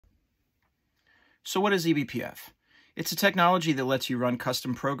So what is eBPF? It's a technology that lets you run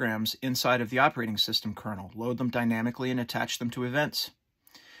custom programs inside of the operating system kernel, load them dynamically, and attach them to events.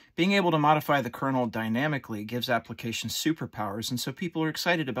 Being able to modify the kernel dynamically gives applications superpowers, and so people are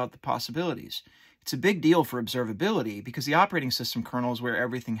excited about the possibilities. It's a big deal for observability because the operating system kernel is where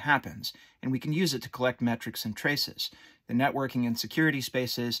everything happens, and we can use it to collect metrics and traces. The networking and security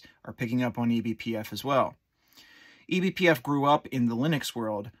spaces are picking up on eBPF as well. eBPF grew up in the Linux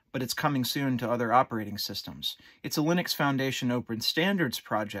world, but it's coming soon to other operating systems. It's a Linux Foundation open standards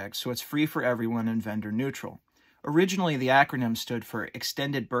project, so it's free for everyone and vendor neutral. Originally, the acronym stood for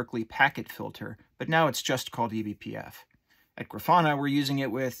Extended Berkeley Packet Filter, but now it's just called eBPF. At Grafana, we're using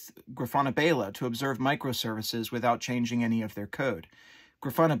it with Grafana Bela to observe microservices without changing any of their code.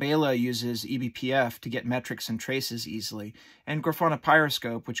 Grafana Bela uses eBPF to get metrics and traces easily, and Grafana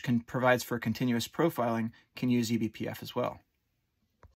Pyroscope, which provides for continuous profiling, can use eBPF as well.